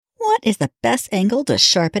What is the best angle to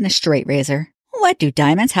sharpen a straight razor? What do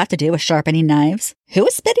diamonds have to do with sharpening knives? Who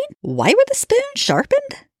is spitting? Why were the spoons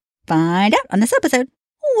sharpened? Find out on this episode.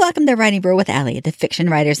 Welcome to Writing Rule with Allie, the fiction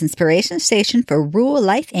writer's inspiration station for rule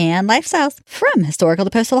life and lifestyles, from historical to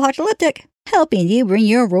post-apocalyptic, helping you bring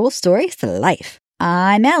your rule stories to life.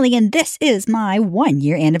 I'm Allie, and this is my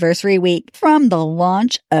 1-year anniversary week from the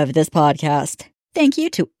launch of this podcast. Thank you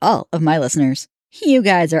to all of my listeners. You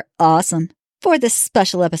guys are awesome. For this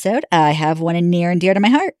special episode, I have one near and dear to my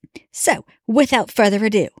heart. So, without further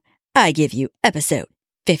ado, I give you episode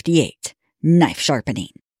 58, Knife Sharpening.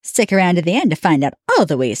 Stick around to the end to find out all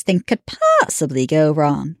the ways things could possibly go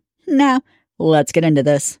wrong. Now, let's get into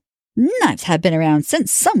this. Knives have been around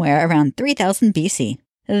since somewhere around 3000 BC.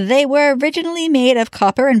 They were originally made of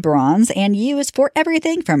copper and bronze and used for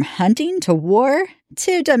everything from hunting to war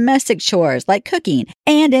to domestic chores like cooking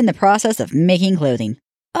and in the process of making clothing.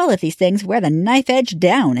 All of these things wear the knife edge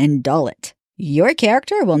down and dull it. Your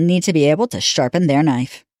character will need to be able to sharpen their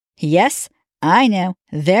knife. Yes, I know,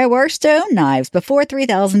 there were stone knives before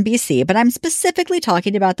 3000 BC, but I'm specifically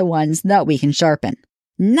talking about the ones that we can sharpen.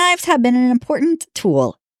 Knives have been an important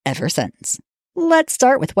tool ever since. Let's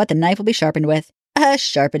start with what the knife will be sharpened with. A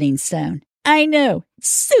sharpening stone. I know,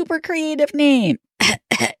 super creative name.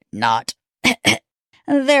 Not.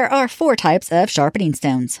 There are 4 types of sharpening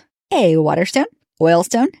stones. A water stone, oil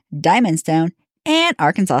stone, diamond stone, and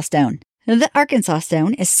Arkansas stone. The Arkansas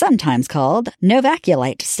stone is sometimes called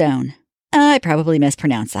novaculite stone. I probably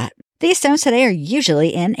mispronounced that. These stones today are usually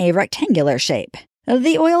in a rectangular shape.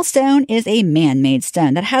 The oil stone is a man-made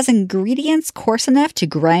stone that has ingredients coarse enough to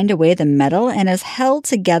grind away the metal and is held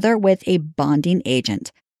together with a bonding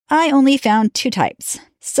agent. I only found 2 types,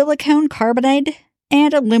 silicon carbide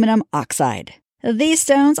and aluminum oxide. These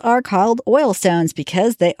stones are called oil stones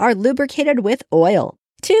because they are lubricated with oil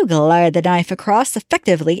to glide the knife across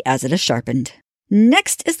effectively as it is sharpened.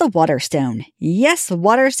 Next is the water stone. Yes,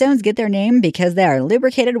 water stones get their name because they are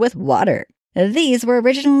lubricated with water. These were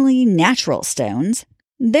originally natural stones.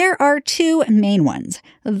 There are 2 main ones,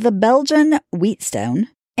 the Belgian wheatstone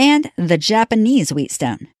and the Japanese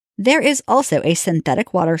wheatstone. There is also a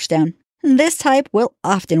synthetic water stone. This type will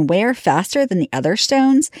often wear faster than the other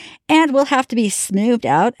stones and will have to be smoothed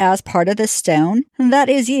out as part of the stone that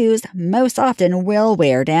is used most often will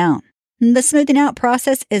wear down. The smoothing out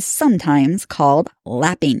process is sometimes called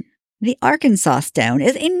lapping. The Arkansas stone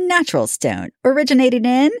is a natural stone originating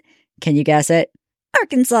in, can you guess it?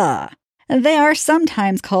 Arkansas. They are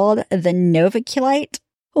sometimes called the novaculite,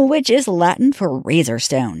 which is Latin for razor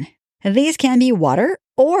stone. These can be water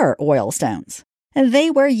or oil stones.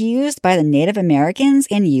 They were used by the Native Americans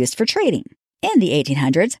and used for trading. In the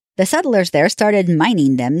 1800s, the settlers there started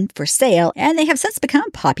mining them for sale, and they have since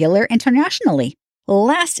become popular internationally.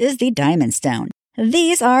 Last is the diamond stone.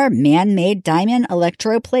 These are man-made diamond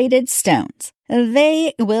electroplated stones.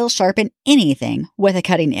 They will sharpen anything with a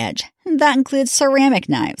cutting edge. That includes ceramic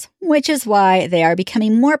knives, which is why they are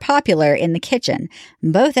becoming more popular in the kitchen,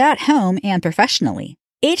 both at home and professionally.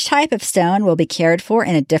 Each type of stone will be cared for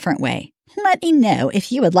in a different way. Let me know if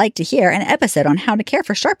you would like to hear an episode on how to care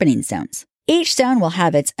for sharpening stones. Each stone will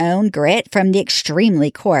have its own grit from the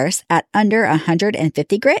extremely coarse at under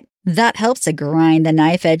 150 grit. That helps to grind the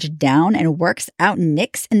knife edge down and works out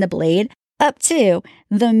nicks in the blade, up to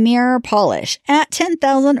the mirror polish at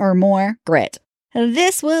 10,000 or more grit.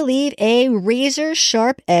 This will leave a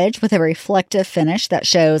razor-sharp edge with a reflective finish that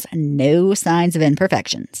shows no signs of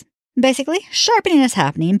imperfections. Basically, sharpening is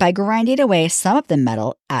happening by grinding away some of the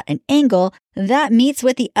metal at an angle that meets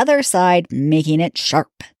with the other side, making it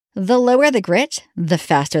sharp. The lower the grit, the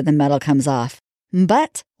faster the metal comes off.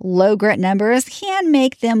 But low grit numbers can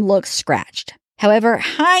make them look scratched. However,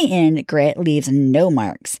 high-end grit leaves no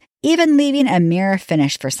marks, even leaving a mirror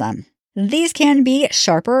finish for some. These can be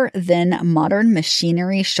sharper than modern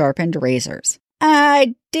machinery-sharpened razors.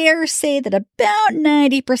 I dare say that about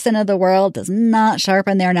 90% of the world does not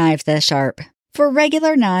sharpen their knives this sharp. For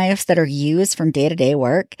regular knives that are used from day-to-day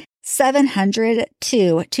work, 700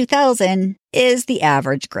 to 2000 is the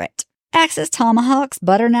average grit. Axes, tomahawks,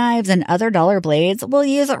 butter knives, and other dollar blades will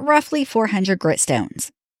use roughly 400 grit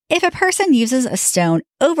stones. If a person uses a stone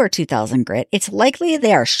over 2000 grit, it's likely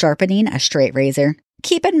they are sharpening a straight razor.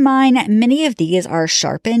 Keep in mind, many of these are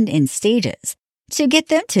sharpened in stages to get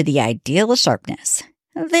them to the ideal sharpness.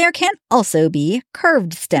 There can also be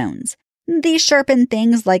curved stones. These sharpen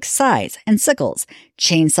things like scythes and sickles,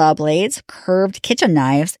 chainsaw blades, curved kitchen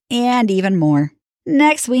knives, and even more.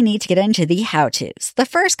 Next, we need to get into the how-tos. The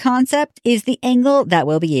first concept is the angle that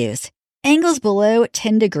will be used. Angles below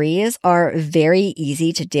 10 degrees are very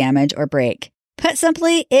easy to damage or break. Put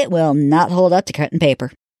simply, it will not hold up to cutting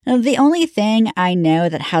paper. The only thing I know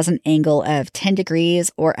that has an angle of 10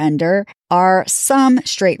 degrees or under are some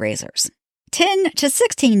straight razors. 10 to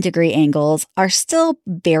 16 degree angles are still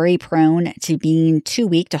very prone to being too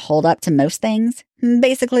weak to hold up to most things.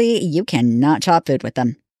 Basically, you cannot chop food with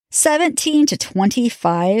them. 17 to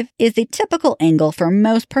 25 is the typical angle for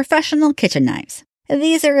most professional kitchen knives.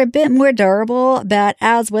 These are a bit more durable, but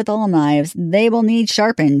as with all knives, they will need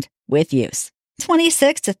sharpened with use.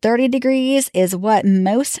 26 to 30 degrees is what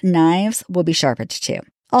most knives will be sharpened to.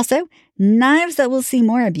 Also, knives that will see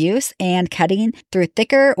more abuse and cutting through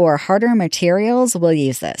thicker or harder materials will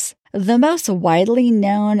use this. The most widely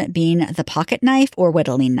known being the pocket knife or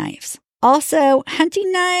whittling knives. Also,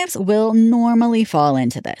 hunting knives will normally fall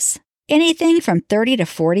into this. Anything from 30 to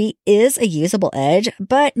 40 is a usable edge,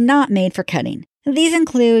 but not made for cutting. These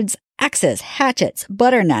includes axes, hatchets,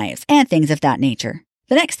 butter knives, and things of that nature.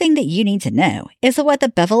 The next thing that you need to know is what the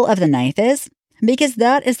bevel of the knife is, because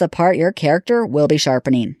that is the part your character will be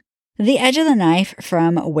sharpening. The edge of the knife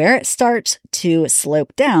from where it starts to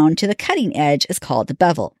slope down to the cutting edge is called the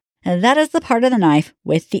bevel. That is the part of the knife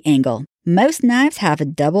with the angle. Most knives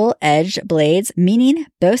have double-edged blades, meaning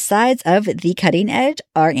both sides of the cutting edge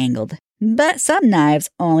are angled. But some knives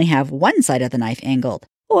only have one side of the knife angled.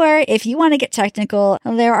 Or, if you want to get technical,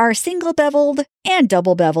 there are single-beveled and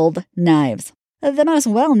double-beveled knives. The most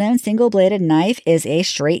well-known single-bladed knife is a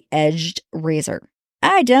straight-edged razor.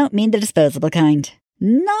 I don't mean the disposable kind.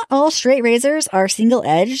 Not all straight razors are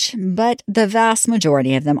single-edged, but the vast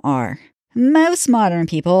majority of them are. Most modern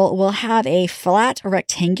people will have a flat,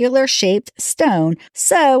 rectangular-shaped stone,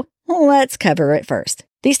 so let's cover it first.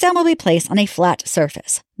 The stone will be placed on a flat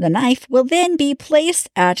surface. The knife will then be placed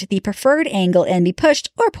at the preferred angle and be pushed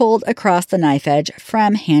or pulled across the knife edge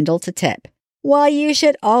from handle to tip. While you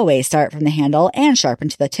should always start from the handle and sharpen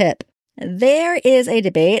to the tip, there is a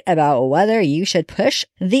debate about whether you should push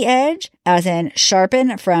the edge, as in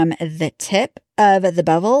sharpen from the tip of the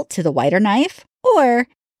bevel to the wider knife, or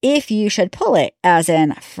if you should pull it, as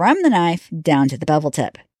in from the knife down to the bevel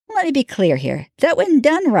tip. Let me be clear here that when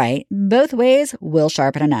done right, both ways will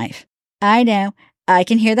sharpen a knife. I know, I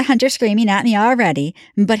can hear the hunter screaming at me already,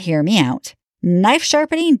 but hear me out. Knife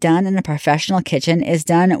sharpening done in a professional kitchen is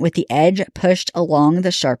done with the edge pushed along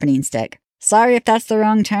the sharpening stick. Sorry if that's the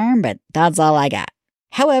wrong term, but that's all I got.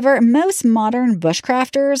 However, most modern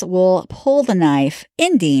bushcrafters will pull the knife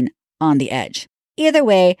ending on the edge. Either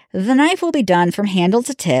way, the knife will be done from handle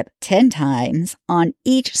to tip 10 times on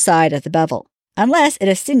each side of the bevel, unless it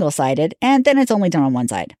is single-sided, and then it's only done on one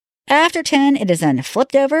side. After 10, it is then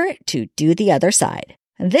flipped over to do the other side.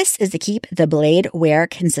 This is to keep the blade wear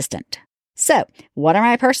consistent. So, what are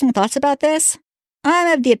my personal thoughts about this?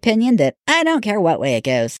 I'm of the opinion that I don't care what way it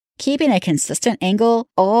goes. Keeping a consistent angle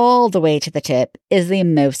all the way to the tip is the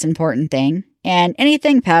most important thing, and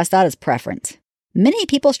anything past that is preference. Many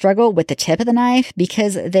people struggle with the tip of the knife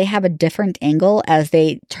because they have a different angle as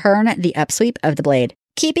they turn the upsweep of the blade.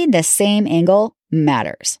 Keeping the same angle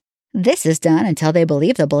matters. This is done until they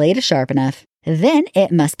believe the blade is sharp enough. Then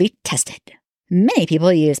it must be tested. Many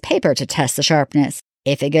people use paper to test the sharpness.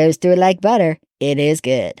 If it goes through like butter, it is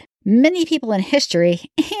good. Many people in history,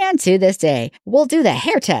 and to this day, will do the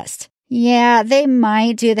hair test. Yeah, they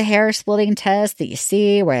might do the hair splitting test that you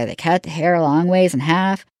see where they cut the hair a long ways in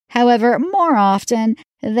half. However, more often,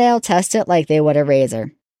 they'll test it like they would a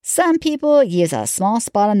razor. Some people use a small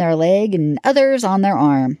spot on their leg and others on their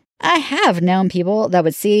arm. I have known people that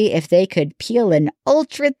would see if they could peel an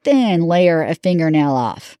ultra-thin layer of fingernail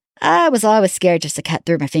off. I was always scared just to cut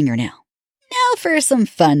through my fingernail. Now for some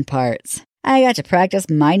fun parts. I got to practice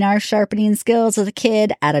my knife sharpening skills as a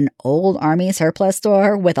kid at an old Army surplus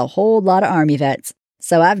store with a whole lot of Army vets.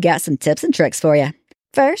 So I've got some tips and tricks for you.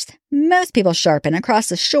 First, most people sharpen across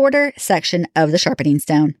the shorter section of the sharpening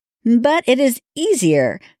stone. But it is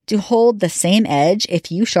easier to hold the same edge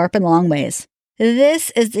if you sharpen long ways. This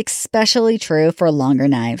is especially true for longer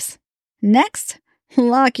knives. Next,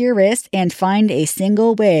 lock your wrist and find a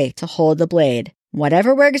single way to hold the blade,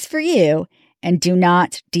 whatever works for you, and do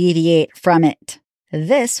not deviate from it.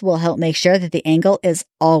 This will help make sure that the angle is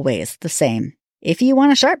always the same. If you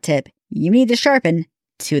want a sharp tip, you need to sharpen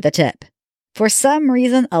to the tip. For some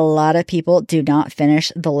reason, a lot of people do not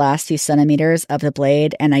finish the last few centimeters of the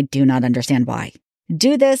blade, and I do not understand why.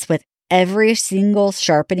 Do this with every single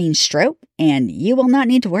sharpening stroke, and you will not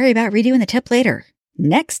need to worry about redoing the tip later.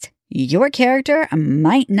 Next, your character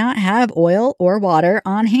might not have oil or water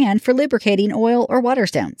on hand for lubricating oil or water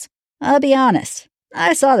stones. I'll be honest,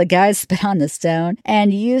 I saw the guys spit on the stone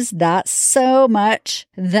and used that so much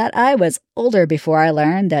that I was older before I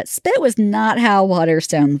learned that spit was not how water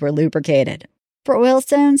stones were lubricated. For oil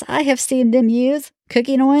stones, I have seen them use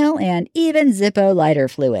cooking oil and even Zippo lighter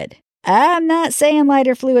fluid. I'm not saying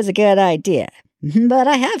lighter fluid is a good idea, but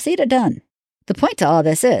I have seen it done. The point to all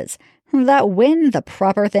this is that when the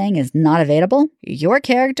proper thing is not available, your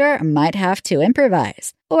character might have to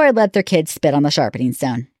improvise or let their kids spit on the sharpening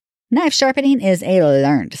stone. Knife sharpening is a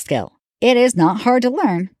learned skill. It is not hard to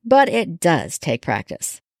learn, but it does take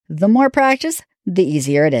practice. The more practice, the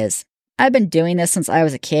easier it is. I've been doing this since I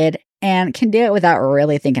was a kid and can do it without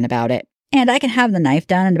really thinking about it, and I can have the knife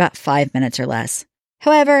done in about 5 minutes or less.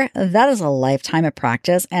 However, that is a lifetime of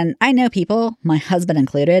practice, and I know people, my husband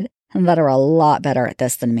included, that are a lot better at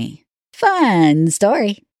this than me. Fun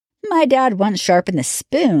story. My dad once sharpened the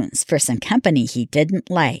spoons for some company he didn't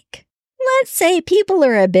like. Let's say people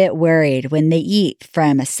are a bit worried when they eat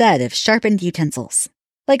from a set of sharpened utensils.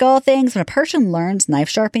 Like all things, when a person learns knife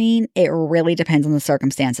sharpening, it really depends on the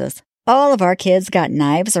circumstances. All of our kids got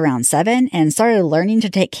knives around 7 and started learning to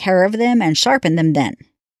take care of them and sharpen them then.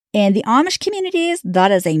 In the Amish communities,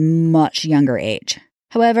 that is a much younger age.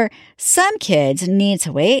 However, some kids need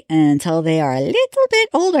to wait until they are a little bit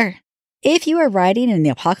older. If you are riding in the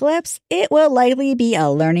apocalypse, it will likely be a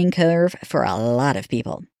learning curve for a lot of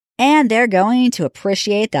people. And they're going to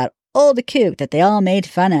appreciate that old kook that they all made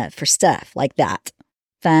fun of for stuff like that.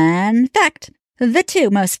 Fun fact. The 2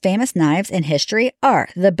 most famous knives in history are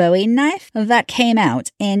the Bowie knife that came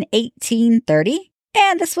out in 1830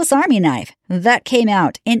 and the Swiss Army knife that came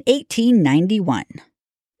out in 1891.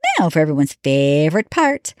 Now for everyone's favorite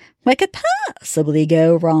part, what could possibly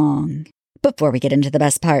go wrong? Before we get into the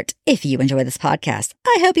best part, if you enjoy this podcast,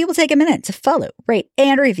 I hope you will take a minute to follow, rate,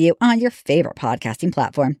 and review on your favorite podcasting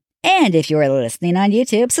platform. And if you are listening on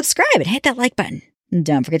YouTube, subscribe and hit that like button.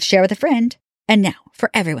 Don't forget to share with a friend. And now for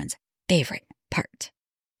everyone's favorite part.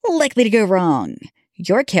 Likely to go wrong.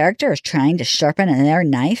 Your character is trying to sharpen their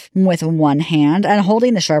knife with one hand and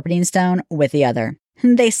holding the sharpening stone with the other.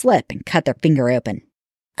 They slip and cut their finger open.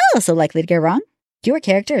 Also likely to go wrong. Your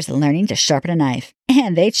character is learning to sharpen a knife,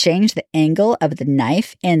 and they change the angle of the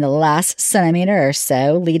knife in the last centimeter or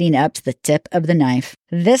so leading up to the tip of the knife.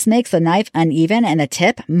 This makes the knife uneven, and the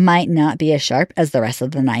tip might not be as sharp as the rest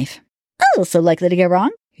of the knife. Also likely to go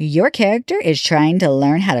wrong. Your character is trying to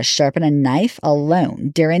learn how to sharpen a knife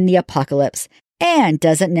alone during the apocalypse and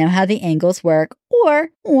doesn't know how the angles work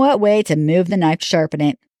or what way to move the knife to sharpen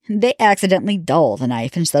it. They accidentally dull the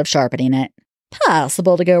knife instead of sharpening it.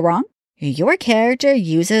 Possible to go wrong. Your character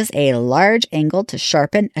uses a large angle to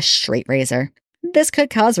sharpen a straight razor. This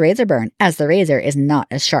could cause razor burn, as the razor is not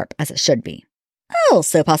as sharp as it should be.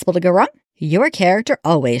 Also possible to go wrong. Your character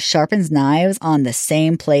always sharpens knives on the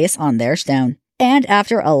same place on their stone. And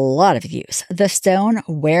after a lot of use, the stone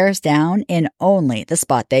wears down in only the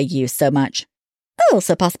spot they use so much.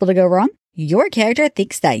 Also possible to go wrong. Your character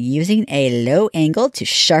thinks that using a low angle to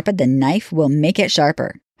sharpen the knife will make it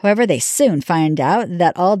sharper. However, they soon find out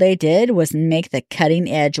that all they did was make the cutting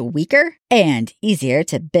edge weaker and easier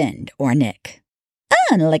to bend or nick.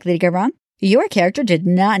 Unlikely to go wrong. Your character did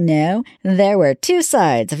not know there were 2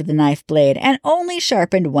 sides of the knife blade and only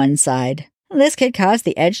sharpened one side. This could cause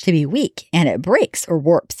the edge to be weak and it breaks or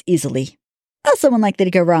warps easily. Also unlikely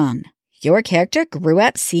to go wrong. Your character grew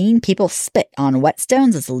up seeing people spit on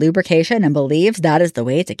whetstones as lubrication and believes that is the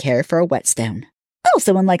way to care for a whetstone.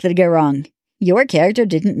 Also unlikely to go wrong. Your character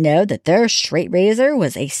didn't know that their straight razor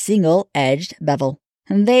was a single-edged bevel.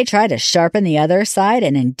 They try to sharpen the other side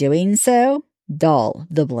and in doing so, dull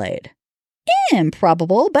the blade.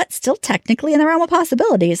 Improbable, but still technically in the realm of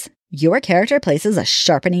possibilities. Your character places a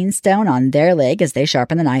sharpening stone on their leg as they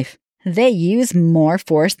sharpen the knife. They use more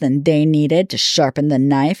force than they needed to sharpen the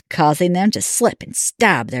knife, causing them to slip and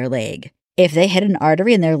stab their leg. If they hit an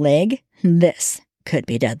artery in their leg, this could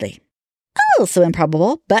be deadly. Also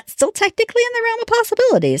improbable, but still technically in the realm of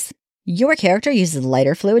possibilities. Your character uses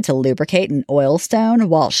lighter fluid to lubricate an oil stone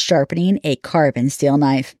while sharpening a carbon steel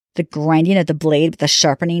knife. The grinding of the blade with the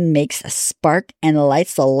sharpening makes a spark and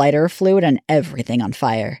lights the lighter fluid and everything on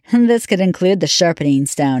fire. This could include the sharpening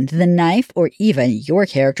stone, the knife, or even your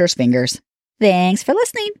character's fingers. Thanks for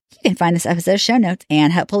listening. You can find this episode's show notes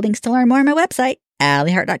and helpful links to learn more on my website,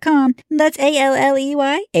 AlleyHart.com. That's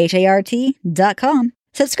ALLEYHART.com.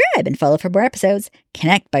 Subscribe and follow for more episodes.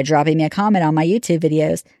 Connect by dropping me a comment on my YouTube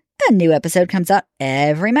videos. A new episode comes out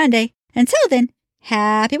every Monday. Until then,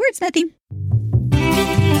 happy wordsmithing.